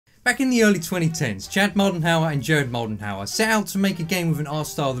Back in the early 2010s, Chad Moldenhauer and Jared Moldenhauer set out to make a game with an art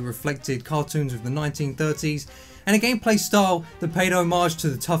style that reflected cartoons of the 1930s and a gameplay style that paid homage to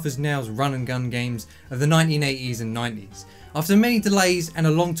the tough as nails run and gun games of the 1980s and 90s. After many delays and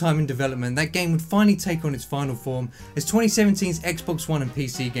a long time in development, that game would finally take on its final form as 2017's Xbox One and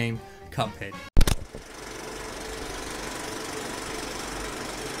PC game, Cuphead.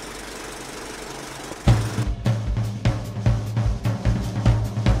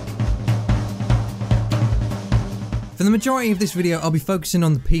 For the majority of this video I'll be focusing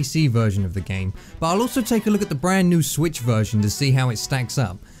on the PC version of the game, but I'll also take a look at the brand new Switch version to see how it stacks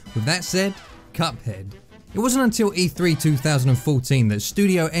up. With that said, Cuphead. It wasn't until E3 2014 that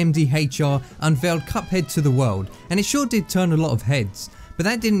Studio MDHR unveiled Cuphead to the world, and it sure did turn a lot of heads, but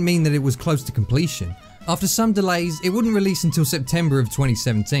that didn't mean that it was close to completion. After some delays, it wouldn't release until September of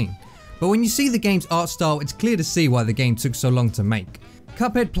 2017. But when you see the game's art style, it's clear to see why the game took so long to make.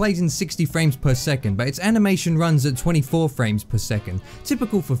 Cuphead plays in 60 frames per second, but its animation runs at 24 frames per second,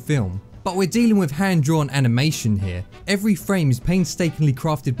 typical for film. But we're dealing with hand-drawn animation here. Every frame is painstakingly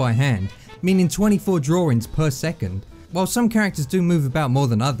crafted by hand, meaning 24 drawings per second. While some characters do move about more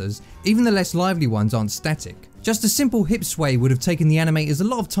than others, even the less lively ones aren't static. Just a simple hip sway would have taken the animators a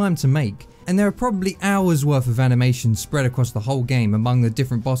lot of time to make, and there are probably hours worth of animation spread across the whole game among the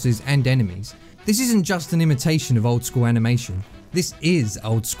different bosses and enemies. This isn't just an imitation of old school animation. This is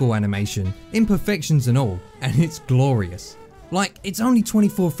old school animation, imperfections and all, and it's glorious. Like, it's only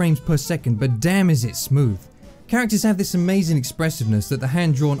 24 frames per second, but damn is it smooth. Characters have this amazing expressiveness that the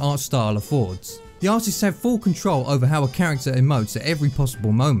hand-drawn art style affords. The artists have full control over how a character emotes at every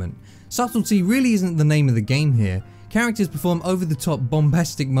possible moment. Subtlety really isn't the name of the game here. Characters perform over-the-top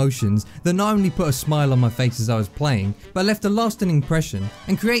bombastic motions that not only put a smile on my face as I was playing, but left a lasting impression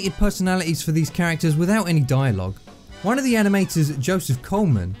and created personalities for these characters without any dialogue. One of the animators, Joseph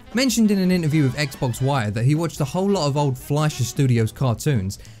Coleman, mentioned in an interview with Xbox Wire that he watched a whole lot of old Fleischer Studios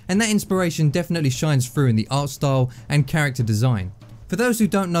cartoons, and that inspiration definitely shines through in the art style and character design. For those who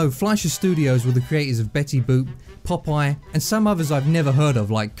don't know, Fleischer Studios were the creators of Betty Boop, Popeye, and some others I've never heard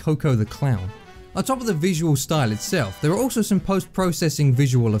of like Coco the Clown. On top of the visual style itself, there are also some post-processing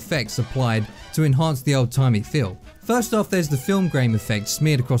visual effects applied to enhance the old-timey feel. First off, there's the film grain effect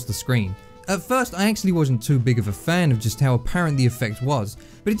smeared across the screen. At first I actually wasn't too big of a fan of just how apparent the effect was,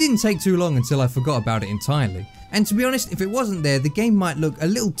 but it didn't take too long until I forgot about it entirely. And to be honest, if it wasn't there, the game might look a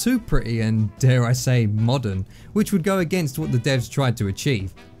little too pretty and, dare I say, modern, which would go against what the devs tried to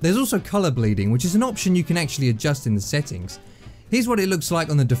achieve. There's also color bleeding, which is an option you can actually adjust in the settings. Here's what it looks like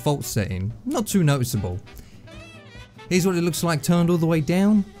on the default setting, not too noticeable. Here's what it looks like turned all the way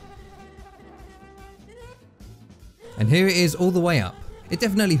down. And here it is all the way up. It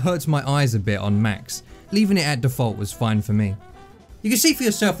definitely hurts my eyes a bit on max. Leaving it at default was fine for me. You can see for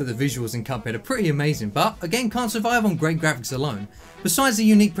yourself that the visuals in Cuphead are pretty amazing, but again can't survive on great graphics alone. Besides the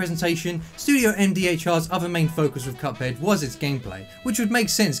unique presentation, Studio MDHR's other main focus with Cuphead was its gameplay, which would make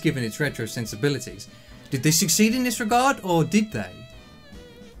sense given its retro sensibilities. Did they succeed in this regard, or did they?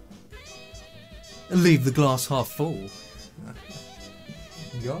 Leave the glass half full.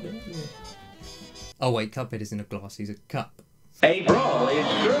 Got it? Yeah. Oh wait, Cuphead isn't a glass, he's a cup. A brawl is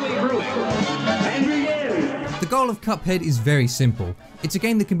surely brewing, and begin! The goal of Cuphead is very simple. It's a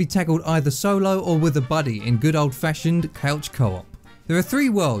game that can be tackled either solo or with a buddy in good old-fashioned couch co-op. There are 3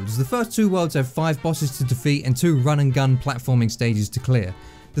 worlds. The first 2 worlds have 5 bosses to defeat and 2 run and gun platforming stages to clear.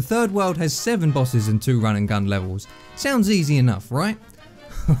 The third world has 7 bosses and 2 run and gun levels. Sounds easy enough, right?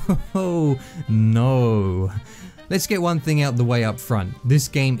 Oh no. Let's get one thing out the way up front. This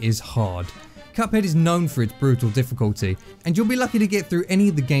game is hard. Cuphead is known for its brutal difficulty, and you'll be lucky to get through any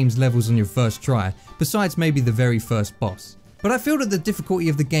of the game's levels on your first try, besides maybe the very first boss. But I feel that the difficulty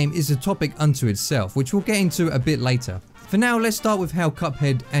of the game is a topic unto itself, which we'll get into a bit later. For now, let's start with how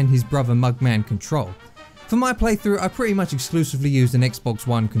Cuphead and his brother Mugman control. For my playthrough, I pretty much exclusively used an Xbox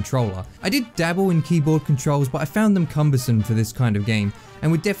One controller. I did dabble in keyboard controls, but I found them cumbersome for this kind of game,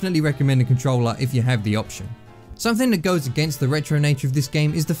 and would definitely recommend a controller if you have the option. Something that goes against the retro nature of this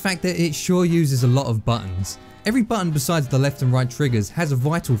game is the fact that it sure uses a lot of buttons. Every button besides the left and right triggers has a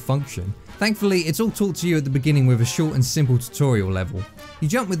vital function. Thankfully, it's all taught to you at the beginning with a short and simple tutorial level. You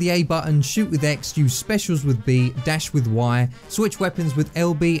jump with the A button, shoot with X, use specials with B, dash with Y, switch weapons with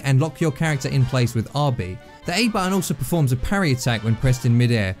LB and lock your character in place with RB. The A button also performs a parry attack when pressed in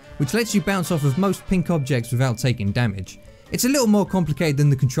mid-air, which lets you bounce off of most pink objects without taking damage. It's a little more complicated than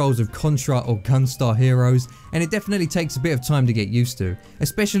the controls of Contra or Gunstar Heroes, and it definitely takes a bit of time to get used to,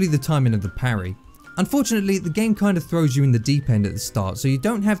 especially the timing of the parry. Unfortunately, the game kind of throws you in the deep end at the start, so you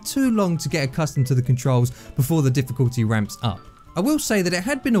don't have too long to get accustomed to the controls before the difficulty ramps up. I will say that it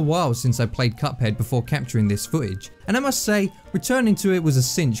had been a while since I played Cuphead before capturing this footage, and I must say, returning to it was a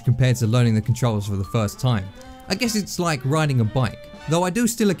cinch compared to learning the controls for the first time. I guess it's like riding a bike, though I do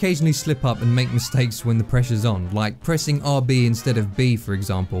still occasionally slip up and make mistakes when the pressure's on, like pressing RB instead of B for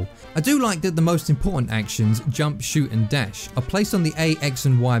example. I do like that the most important actions, jump, shoot and dash, are placed on the A, X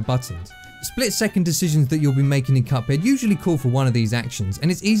and Y buttons. Split-second decisions that you'll be making in Cuphead usually call for one of these actions, and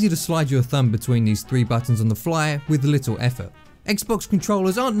it's easy to slide your thumb between these 3 buttons on the fly with little effort. Xbox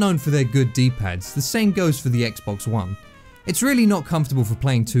controllers aren't known for their good D-pads, the same goes for the Xbox One. It's really not comfortable for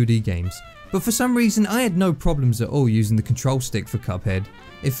playing 2D games, but for some reason I had no problems at all using the control stick for Cuphead.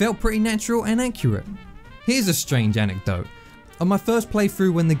 It felt pretty natural and accurate. Here's a strange anecdote. On my first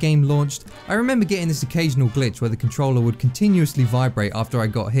playthrough when the game launched, I remember getting this occasional glitch where the controller would continuously vibrate after I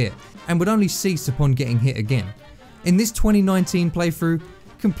got hit, and would only cease upon getting hit again. In this 2019 playthrough,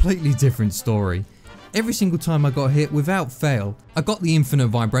 completely different story. Every single time I got hit without fail, I got the infinite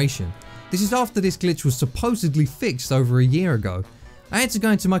vibration. This is after this glitch was supposedly fixed over a year ago. I had to go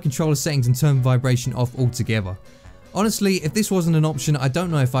into my controller settings and turn vibration off altogether. Honestly, if this wasn't an option, I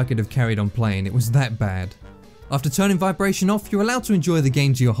don't know if I could have carried on playing, it was that bad. After turning vibration off, you're allowed to enjoy the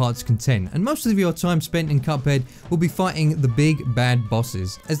game to your heart's content, and most of your time spent in Cuphead will be fighting the big bad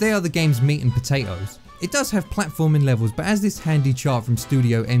bosses, as they are the game's meat and potatoes. It does have platforming levels, but as this handy chart from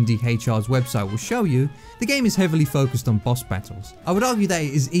Studio MDHR's website will show you, the game is heavily focused on boss battles. I would argue that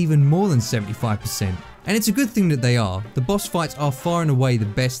it is even more than 75%, and it's a good thing that they are. The boss fights are far and away the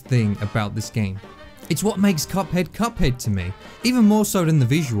best thing about this game. It's what makes Cuphead Cuphead to me, even more so than the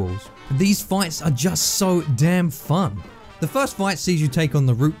visuals. These fights are just so damn fun. The first fight sees you take on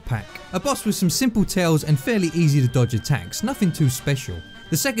the Root Pack, a boss with some simple tails and fairly easy to dodge attacks, nothing too special.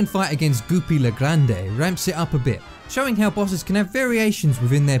 The second fight against Goopy Le Grande ramps it up a bit, showing how bosses can have variations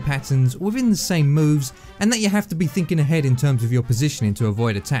within their patterns, within the same moves, and that you have to be thinking ahead in terms of your positioning to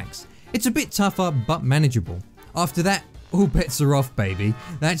avoid attacks. It's a bit tougher but manageable. After that, all bets are off baby,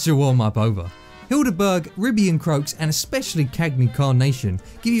 that's your warm up over. Hildeberg, Ribby and Croaks and especially Cagney Carnation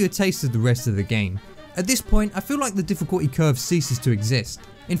give you a taste of the rest of the game. At this point I feel like the difficulty curve ceases to exist.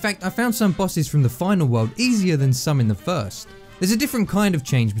 In fact I found some bosses from the final world easier than some in the first. There's a different kind of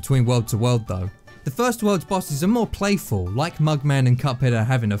change between world to world though. The first world's bosses are more playful, like Mugman and Cuphead are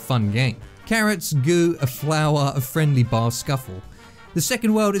having a fun game. Carrots, goo, a flower, a friendly bar scuffle. The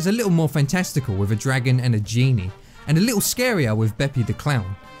second world is a little more fantastical with a dragon and a genie, and a little scarier with Beppy the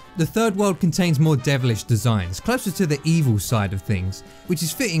Clown. The third world contains more devilish designs, closer to the evil side of things, which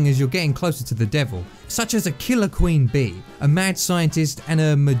is fitting as you're getting closer to the devil, such as a killer queen bee, a mad scientist and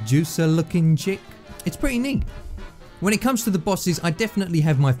a Medusa looking chick. It's pretty neat. When it comes to the bosses, I definitely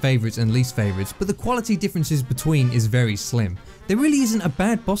have my favourites and least favourites, but the quality differences between is very slim. There really isn't a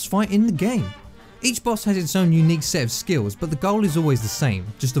bad boss fight in the game. Each boss has its own unique set of skills, but the goal is always the same,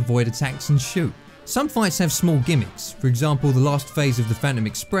 just avoid attacks and shoot. Some fights have small gimmicks, for example the last phase of the Phantom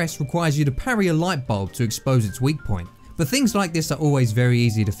Express requires you to parry a light bulb to expose its weak point, but things like this are always very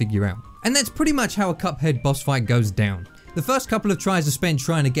easy to figure out. And that's pretty much how a Cuphead boss fight goes down. The first couple of tries are spent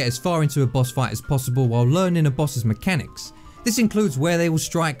trying to get as far into a boss fight as possible while learning a boss's mechanics. This includes where they will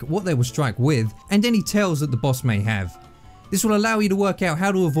strike, what they will strike with, and any tails that the boss may have. This will allow you to work out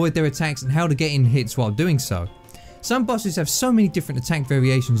how to avoid their attacks and how to get in hits while doing so. Some bosses have so many different attack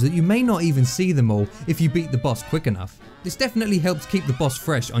variations that you may not even see them all if you beat the boss quick enough. This definitely helps keep the boss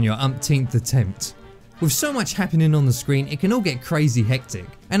fresh on your umpteenth attempt. With so much happening on the screen, it can all get crazy hectic,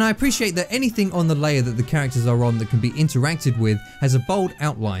 and I appreciate that anything on the layer that the characters are on that can be interacted with has a bold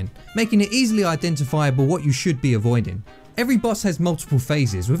outline, making it easily identifiable what you should be avoiding. Every boss has multiple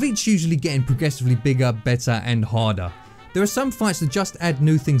phases, with each usually getting progressively bigger, better and harder. There are some fights that just add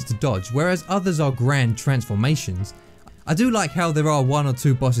new things to dodge, whereas others are grand transformations. I do like how there are 1 or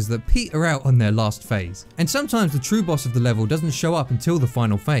 2 bosses that peter out on their last phase, and sometimes the true boss of the level doesn't show up until the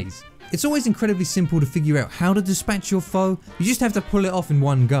final phase. It's always incredibly simple to figure out how to dispatch your foe, you just have to pull it off in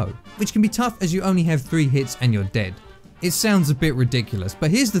one go, which can be tough as you only have 3 hits and you're dead. It sounds a bit ridiculous,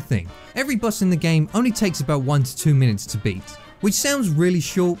 but here's the thing, every boss in the game only takes about 1 to 2 minutes to beat, which sounds really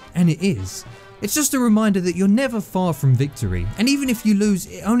short, and it is. It's just a reminder that you're never far from victory, and even if you lose,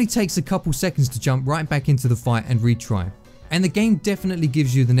 it only takes a couple seconds to jump right back into the fight and retry. And the game definitely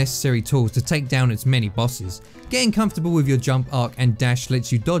gives you the necessary tools to take down its many bosses. Getting comfortable with your jump arc and dash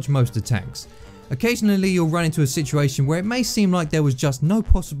lets you dodge most attacks. Occasionally you'll run into a situation where it may seem like there was just no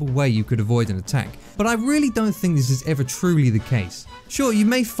possible way you could avoid an attack, but I really don't think this is ever truly the case. Sure, you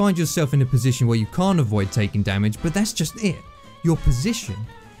may find yourself in a position where you can't avoid taking damage, but that's just it, your position.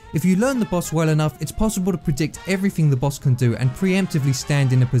 If you learn the boss well enough, it's possible to predict everything the boss can do and preemptively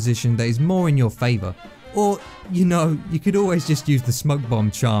stand in a position that is more in your favour. Or, you know, you could always just use the smoke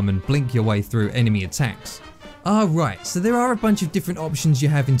bomb charm and blink your way through enemy attacks. Right, so there are a bunch of different options you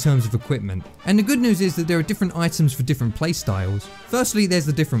have in terms of equipment, and the good news is that there are different items for different playstyles. Firstly, there's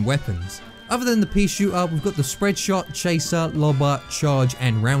the different weapons. Other than the pea shooter, we've got the spread shot, chaser, lobber, charge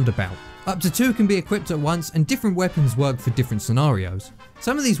and roundabout. Up to 2 can be equipped at once, and different weapons work for different scenarios.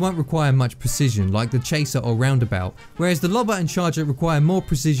 Some of these won't require much precision, like the chaser or roundabout, whereas the lobber and charger require more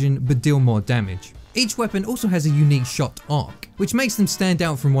precision but deal more damage. Each weapon also has a unique shot arc, which makes them stand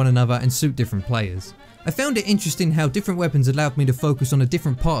out from one another and suit different players. I found it interesting how different weapons allowed me to focus on a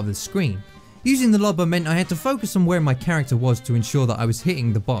different part of the screen. Using the lobber meant I had to focus on where my character was to ensure that I was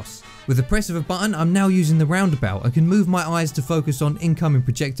hitting the boss. With the press of a button, I'm now using the roundabout and can move my eyes to focus on incoming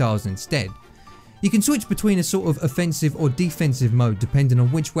projectiles instead. You can switch between a sort of offensive or defensive mode depending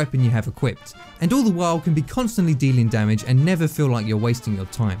on which weapon you have equipped, and all the while can be constantly dealing damage and never feel like you're wasting your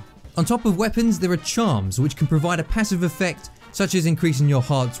time. On top of weapons, there are charms which can provide a passive effect such as increasing your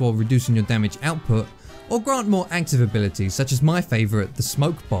hearts while reducing your damage output, or grant more active abilities such as my favourite, the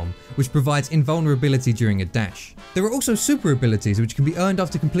smoke bomb, which provides invulnerability during a dash. There are also super abilities which can be earned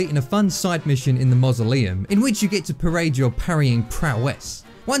after completing a fun side mission in the mausoleum, in which you get to parade your parrying prowess.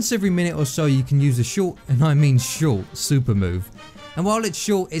 Once every minute or so you can use a short, and I mean short, super move. And while it's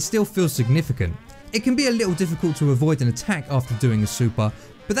short, it still feels significant. It can be a little difficult to avoid an attack after doing a super,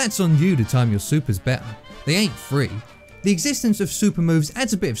 but that's on you to time your supers better. They ain't free. The existence of super moves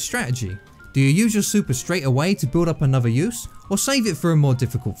adds a bit of strategy. Do you use your super straight away to build up another use, or save it for a more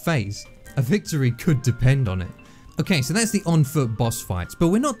difficult phase? A victory could depend on it. Okay, so that's the on-foot boss fights, but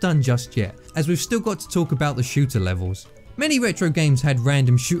we're not done just yet, as we've still got to talk about the shooter levels. Many retro games had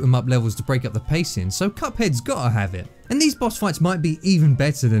random shoot 'em up levels to break up the pacing, so Cuphead's gotta have it. And these boss fights might be even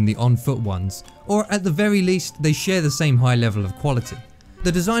better than the on-foot ones, or at the very least, they share the same high level of quality.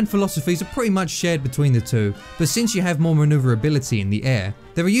 The design philosophies are pretty much shared between the two, but since you have more maneuverability in the air,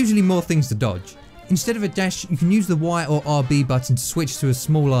 there are usually more things to dodge. Instead of a dash, you can use the Y or RB button to switch to a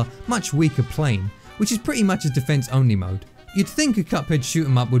smaller, much weaker plane, which is pretty much a defense only mode. You'd think a Cuphead shoot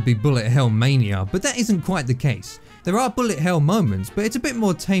 'em up would be bullet hell mania, but that isn't quite the case. There are bullet hell moments, but it's a bit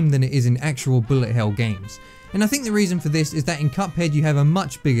more tame than it is in actual bullet hell games. And I think the reason for this is that in Cuphead you have a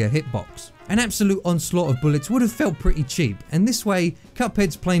much bigger hitbox. An absolute onslaught of bullets would have felt pretty cheap, and this way,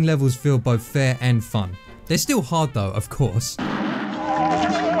 Cuphead's plane levels feel both fair and fun. They're still hard though, of course.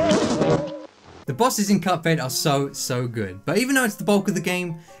 The bosses in Cuphead are so good, but even though it's the bulk of the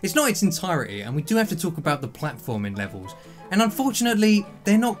game, it's not its entirety, and we do have to talk about the platforming levels, and unfortunately,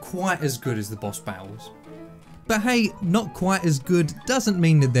 they're not quite as good as the boss battles. But hey, not quite as good doesn't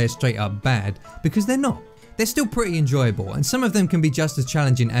mean that they're straight up bad, because they're not. They're still pretty enjoyable, and some of them can be just as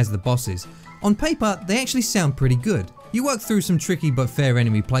challenging as the bosses. On paper, they actually sound pretty good. You work through some tricky but fair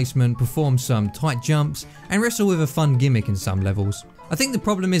enemy placement, perform some tight jumps, and wrestle with a fun gimmick in some levels. I think the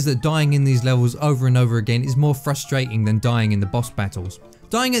problem is that dying in these levels over and over again is more frustrating than dying in the boss battles.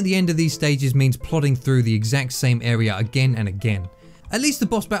 Dying at the end of these stages means plodding through the exact same area again and again. At least the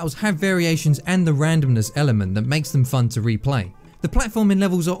boss battles have variations and the randomness element that makes them fun to replay. The platforming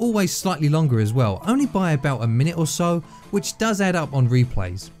levels are always slightly longer as well, only by about a minute or so, which does add up on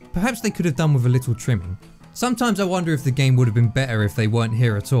replays. Perhaps they could have done with a little trimming. Sometimes I wonder if the game would have been better if they weren't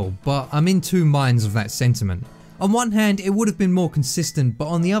here at all, but I'm in two minds of that sentiment. On one hand, it would have been more consistent, but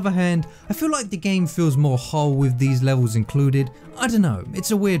on the other hand, I feel like the game feels more whole with these levels included. I don't know,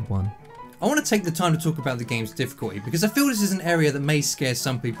 it's a weird one. I want to take the time to talk about the game's difficulty because I feel this is an area that may scare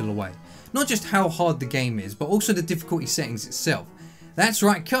some people away. Not just how hard the game is, but also the difficulty settings itself. That's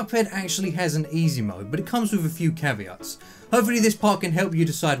right, Cuphead actually has an easy mode, but it comes with a few caveats. Hopefully this part can help you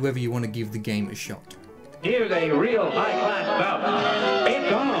decide whether you want to give the game a shot. Here's a real high-class bout.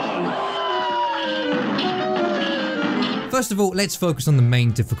 It's on! First of all, let's focus on the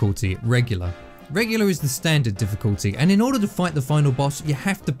main difficulty, regular. Regular is the standard difficulty, and in order to fight the final boss, you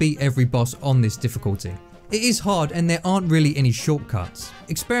have to beat every boss on this difficulty. It is hard and there aren't really any shortcuts.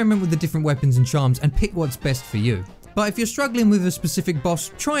 Experiment with the different weapons and charms and pick what's best for you. But if you're struggling with a specific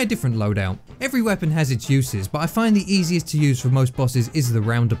boss, try a different loadout. Every weapon has its uses, but I find the easiest to use for most bosses is the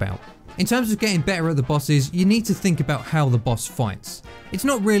roundabout. In terms of getting better at the bosses, you need to think about how the boss fights. It's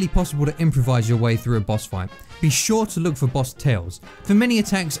not really possible to improvise your way through a boss fight. Be sure to look for boss tails. For many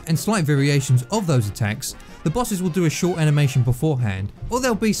attacks and slight variations of those attacks, the bosses will do a short animation beforehand, or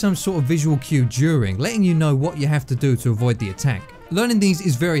there'll be some sort of visual cue during, letting you know what you have to do to avoid the attack. Learning these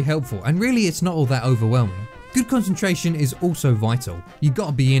is very helpful, and really it's not all that overwhelming. Good concentration is also vital. You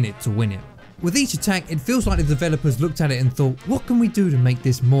gotta be in it to win it. With each attack, it feels like the developers looked at it and thought, what can we do to make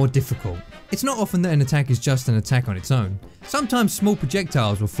this more difficult? It's not often that an attack is just an attack on its own. Sometimes small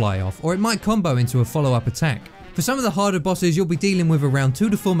projectiles will fly off, or it might combo into a follow-up attack. For some of the harder bosses, you'll be dealing with around 2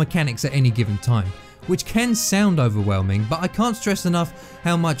 to 4 mechanics at any given time, which can sound overwhelming, but I can't stress enough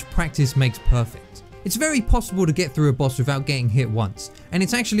how much practice makes perfect. It's very possible to get through a boss without getting hit once, and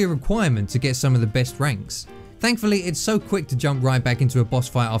it's actually a requirement to get some of the best ranks. Thankfully, it's so quick to jump right back into a boss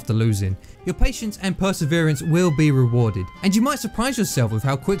fight after losing. Your patience and perseverance will be rewarded, and you might surprise yourself with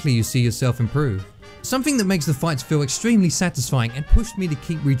how quickly you see yourself improve. Something that makes the fights feel extremely satisfying and pushed me to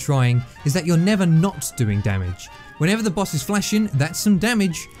keep retrying is that you're never not doing damage. Whenever the boss is flashing, that's some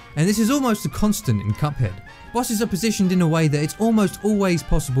damage, and this is almost a constant in Cuphead. Bosses are positioned in a way that it's almost always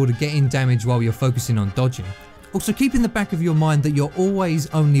possible to get in damage while you're focusing on dodging. Also, keep in the back of your mind that you're always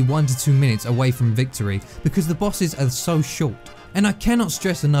only 1 to 2 minutes away from victory because the bosses are so short. And I cannot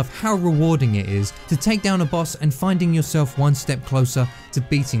stress enough how rewarding it is to take down a boss and finding yourself one step closer to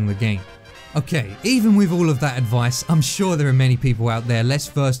beating the game. Okay, even with all of that advice, I'm sure there are many people out there less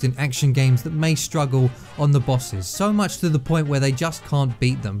versed in action games that may struggle on the bosses, so much to the point where they just can't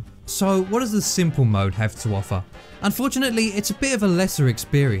beat them. So what does the simple mode have to offer? Unfortunately, it's a bit of a lesser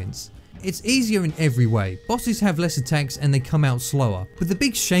experience. It's easier in every way, bosses have less attacks and they come out slower, but the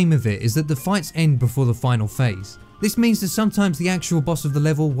big shame of it is that the fights end before the final phase. This means that sometimes the actual boss of the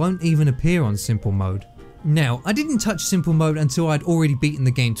level won't even appear on simple mode. Now, I didn't touch simple mode until I'd already beaten the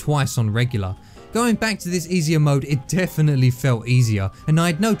game twice on regular. Going back to this easier mode, it definitely felt easier, and I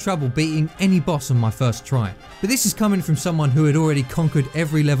had no trouble beating any boss on my first try. But this is coming from someone who had already conquered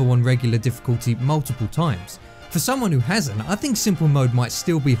every level on regular difficulty multiple times. For someone who hasn't, I think simple mode might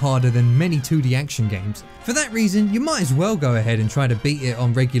still be harder than many 2D action games. For that reason, you might as well go ahead and try to beat it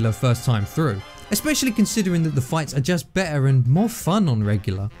on regular first time through, especially considering that the fights are just better and more fun on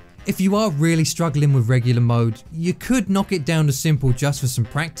regular. If you are really struggling with regular mode, you could knock it down to simple just for some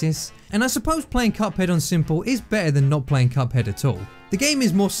practice, and I suppose playing Cuphead on simple is better than not playing Cuphead at all. The game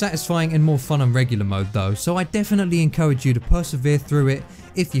is more satisfying and more fun on regular mode though, so I definitely encourage you to persevere through it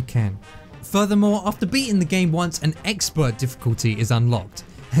if you can. Furthermore, after beating the game once, an expert difficulty is unlocked,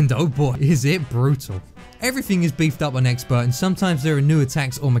 and oh boy is it brutal. Everything is beefed up on expert and sometimes there are new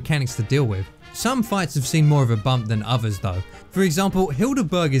attacks or mechanics to deal with. Some fights have seen more of a bump than others though. For example,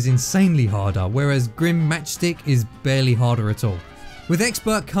 Hildeberg is insanely harder, whereas Grim Matchstick is barely harder at all. With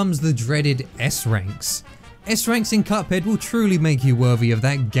expert comes the dreaded S ranks. S ranks in Cuphead will truly make you worthy of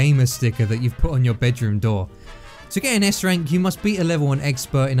that gamer sticker that you've put on your bedroom door. To get an S rank, you must beat a level on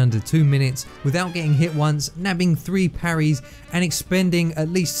expert in under 2 minutes without getting hit once, nabbing 3 parries and expending at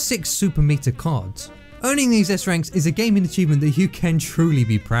least 6 super meter cards. Earning these S ranks is a gaming achievement that you can truly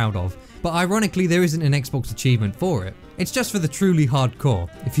be proud of, but ironically there isn't an Xbox achievement for it. It's just for the truly hardcore.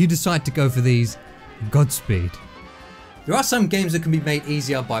 If you decide to go for these, Godspeed. There are some games that can be made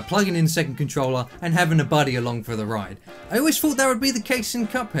easier by plugging in a second controller and having a buddy along for the ride. I always thought that would be the case in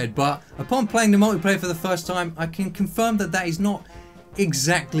Cuphead, but upon playing the multiplayer for the first time, I can confirm that that is not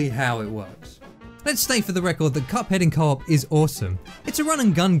exactly how it works. Let's state for the record that Cuphead in co-op is awesome. It's a run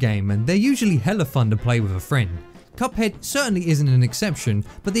and gun game and they're usually hella fun to play with a friend. Cuphead certainly isn't an exception,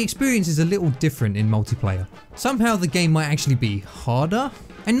 but the experience is a little different in multiplayer. Somehow the game might actually be harder,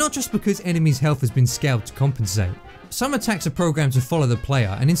 and not just because enemies' health has been scaled to compensate. Some attacks are programmed to follow the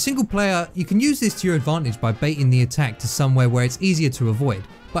player, and in single player you can use this to your advantage by baiting the attack to somewhere where it's easier to avoid.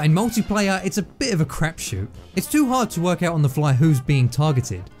 But in multiplayer it's a bit of a crapshoot. It's too hard to work out on the fly who's being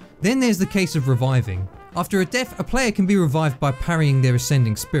targeted. Then there's the case of reviving. After a death, a player can be revived by parrying their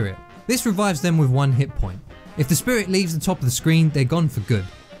ascending spirit. This revives them with 1 hit point. If the spirit leaves the top of the screen, they're gone for good.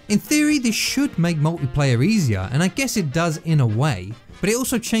 In theory, this should make multiplayer easier, and I guess it does in a way, but it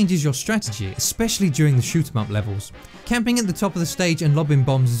also changes your strategy, especially during the shoot 'em up levels. Camping at the top of the stage and lobbing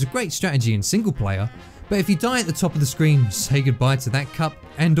bombs is a great strategy in single player, but if you die at the top of the screen, say goodbye to that cup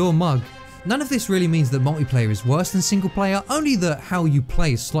and or mug. None of this really means that multiplayer is worse than single player, only that how you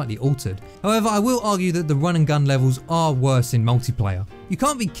play is slightly altered. However, I will argue that the run and gun levels are worse in multiplayer. You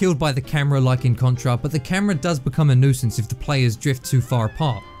can't be killed by the camera like in Contra, but the camera does become a nuisance if the players drift too far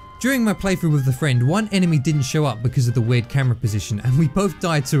apart. During my playthrough with a friend, one enemy didn't show up because of the weird camera position and we both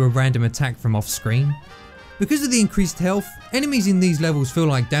died to a random attack from off screen. Because of the increased health, enemies in these levels feel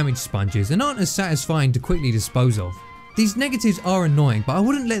like damage sponges and aren't as satisfying to quickly dispose of. These negatives are annoying, but I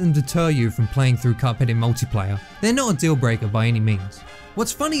wouldn't let them deter you from playing through Cuphead in multiplayer. They're not a deal breaker by any means.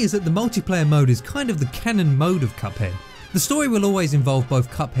 What's funny is that the multiplayer mode is kind of the canon mode of Cuphead. The story will always involve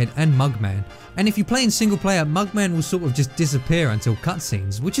both Cuphead and Mugman, and if you play in single player, Mugman will sort of just disappear until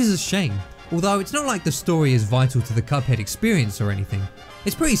cutscenes, which is a shame. although it's not like the story is vital to the Cuphead experience or anything.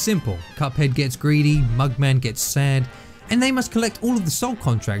 It's pretty simple. Cuphead gets greedy, Mugman gets sad, and they must collect all of the soul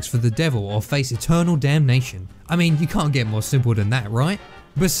contracts for the devil or face eternal damnation. I mean, you can't get more simple than that, right?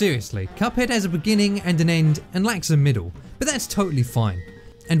 But seriously, Cuphead has a beginning and an end and lacks a middle, but that's totally fine.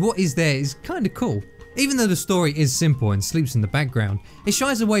 And what is there is kinda cool. Even though the story is simple and sleeps in the background, it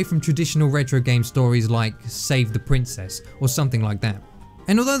shies away from traditional retro game stories like Save the Princess or something like that.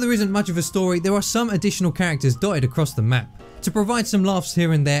 And although there isn't much of a story, there are some additional characters dotted across the map to provide some laughs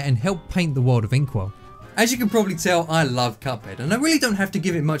here and there and help paint the world of Inkwell. As you can probably tell, I love Cuphead, and I really don't have to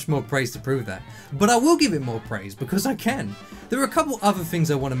give it much more praise to prove that, but I will give it more praise because I can. There are a couple other things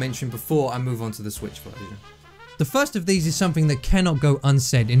I want to mention before I move on to the Switch version. The first of these is something that cannot go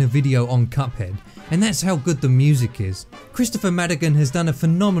unsaid in a video on Cuphead, and that's how good the music is. Christopher Madigan has done a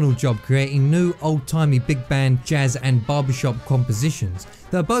phenomenal job creating new old-timey big band, jazz and barbershop compositions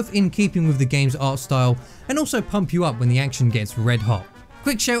that are both in keeping with the game's art style and also pump you up when the action gets red hot.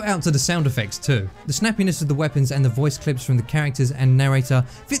 Quick shout out to the sound effects too. The snappiness of the weapons and the voice clips from the characters and narrator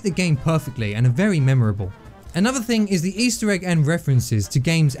fit the game perfectly and are very memorable. Another thing is the Easter egg and references to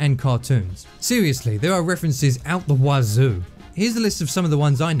games and cartoons. Seriously, there are references out the wazoo. Here's a list of some of the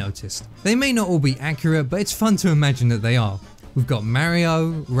ones I noticed. They may not all be accurate, but it's fun to imagine that they are. We've got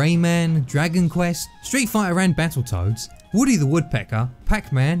Mario, Rayman, Dragon Quest, Street Fighter and Battletoads, Woody the Woodpecker,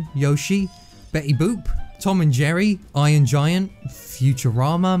 Pac-Man, Yoshi, Betty Boop, Tom and Jerry, Iron Giant,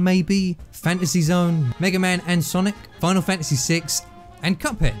 Futurama maybe, Fantasy Zone, Mega Man and Sonic, Final Fantasy VI, and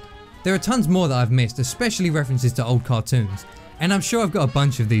Cuphead. There are tons more that I've missed, especially references to old cartoons, and I'm sure I've got a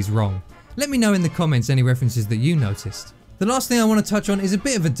bunch of these wrong. Let me know in the comments any references that you noticed. The last thing I want to touch on is a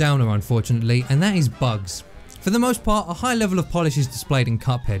bit of a downer unfortunately, and that is bugs. For the most part, a high level of polish is displayed in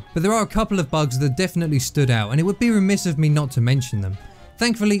Cuphead, but there are a couple of bugs that definitely stood out and it would be remiss of me not to mention them.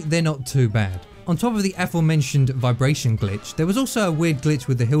 Thankfully, they're not too bad. On top of the aforementioned vibration glitch, there was also a weird glitch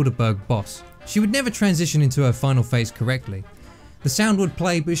with the Hildeberg boss. She would never transition into her final phase correctly. The sound would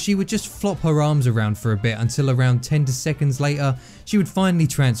play, but she would just flop her arms around for a bit until around 10 seconds later, she would finally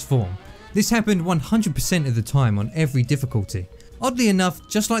transform. This happened 100% of the time on every difficulty. Oddly enough,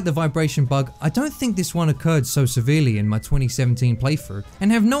 just like the vibration bug, I don't think this one occurred so severely in my 2017 playthrough,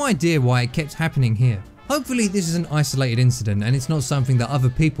 and have no idea why it kept happening here. Hopefully this is an isolated incident and it's not something that other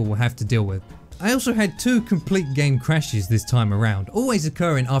people will have to deal with. I also had 2 complete game crashes this time around, always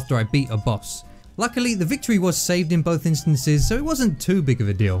occurring after I beat a boss. Luckily, the victory was saved in both instances, so it wasn't too big of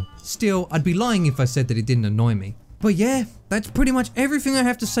a deal. Still, I'd be lying if I said that it didn't annoy me. But yeah, that's pretty much everything I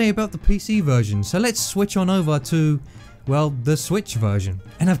have to say about the PC version, so let's switch on over to, well, the Switch version.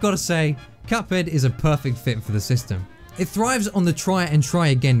 And I've got to say, Cuphead is a perfect fit for the system. It thrives on the try and try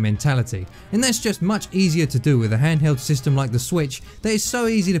again mentality, and that's just much easier to do with a handheld system like the Switch that is so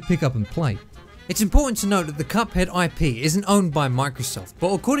easy to pick up and play. It's important to note that the Cuphead IP isn't owned by Microsoft,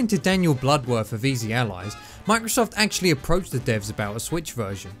 but according to Daniel Bloodworth of Easy Allies, Microsoft actually approached the devs about a Switch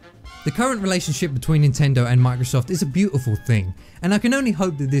version. The current relationship between Nintendo and Microsoft is a beautiful thing, and I can only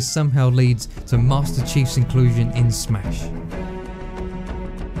hope that this somehow leads to Master Chief's inclusion in Smash.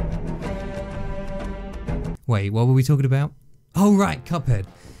 Wait, what were we talking about? Oh right, Cuphead.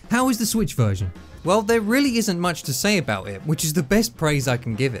 How is the Switch version? Well, there really isn't much to say about it, which is the best praise I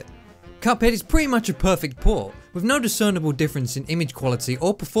can give it. Cuphead is pretty much a perfect port, with no discernible difference in image quality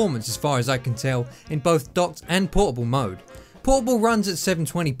or performance as far as I can tell in both docked and portable mode. Portable runs at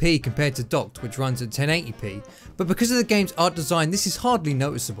 720p compared to docked, which runs at 1080p, but because of the game's art design this is hardly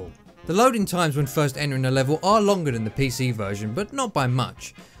noticeable. The loading times when first entering a level are longer than the PC version, but not by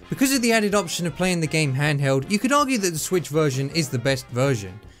much. Because of the added option of playing the game handheld, you could argue that the Switch version is the best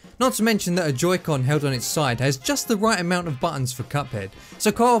version. Not to mention that a Joy-Con held on its side has just the right amount of buttons for Cuphead,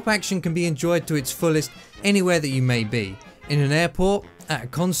 so co-op action can be enjoyed to its fullest anywhere that you may be. In an airport, at a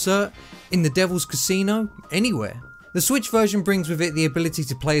concert, in the Devil's Casino, anywhere. The Switch version brings with it the ability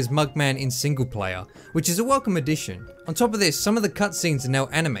to play as Mugman in single player, which is a welcome addition. On top of this, some of the cutscenes are now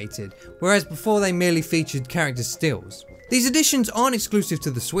animated, whereas before they merely featured character stills. These additions aren't exclusive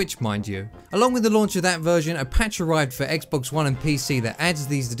to the Switch, mind you. Along with the launch of that version, a patch arrived for Xbox One and PC that adds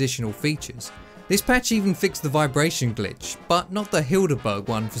these additional features. This patch even fixed the vibration glitch, but not the Hildeberg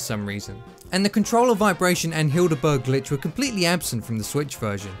one for some reason. And the controller vibration and Hildeberg glitch were completely absent from the Switch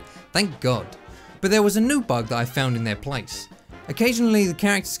version, thank God. But there was a new bug that I found in their place. Occasionally the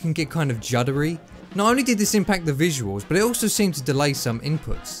characters can get kind of juddery. Not only did this impact the visuals, but it also seemed to delay some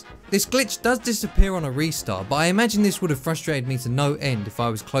inputs. This glitch does disappear on a restart, but I imagine this would have frustrated me to no end if I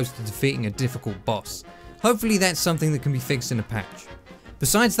was close to defeating a difficult boss. Hopefully that's something that can be fixed in a patch.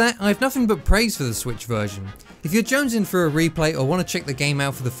 Besides that, I have nothing but praise for the Switch version. If you're jonesing for a replay or want to check the game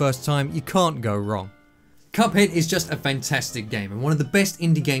out for the first time, you can't go wrong. Cuphead is just a fantastic game and one of the best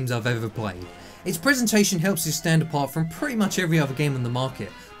indie games I've ever played. Its presentation helps it stand apart from pretty much every other game on the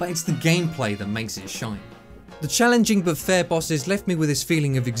market, but it's the gameplay that makes it shine. The challenging but fair bosses left me with this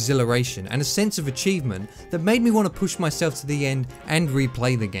feeling of exhilaration and a sense of achievement that made me want to push myself to the end and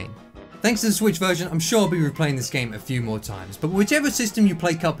replay the game. Thanks to the Switch version, I'm sure I'll be replaying this game a few more times, but whichever system you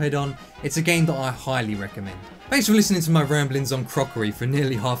play Cuphead on, it's a game that I highly recommend. Thanks for listening to my ramblings on crockery for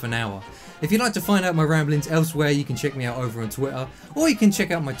nearly half an hour. If you'd like to find out my ramblings elsewhere, you can check me out over on Twitter, or you can check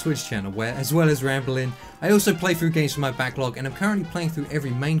out my Twitch channel where, as well as rambling, I also play through games from my backlog and I'm currently playing through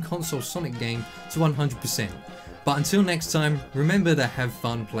every main console Sonic game to 100%. But until next time, remember to have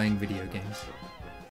fun playing video games.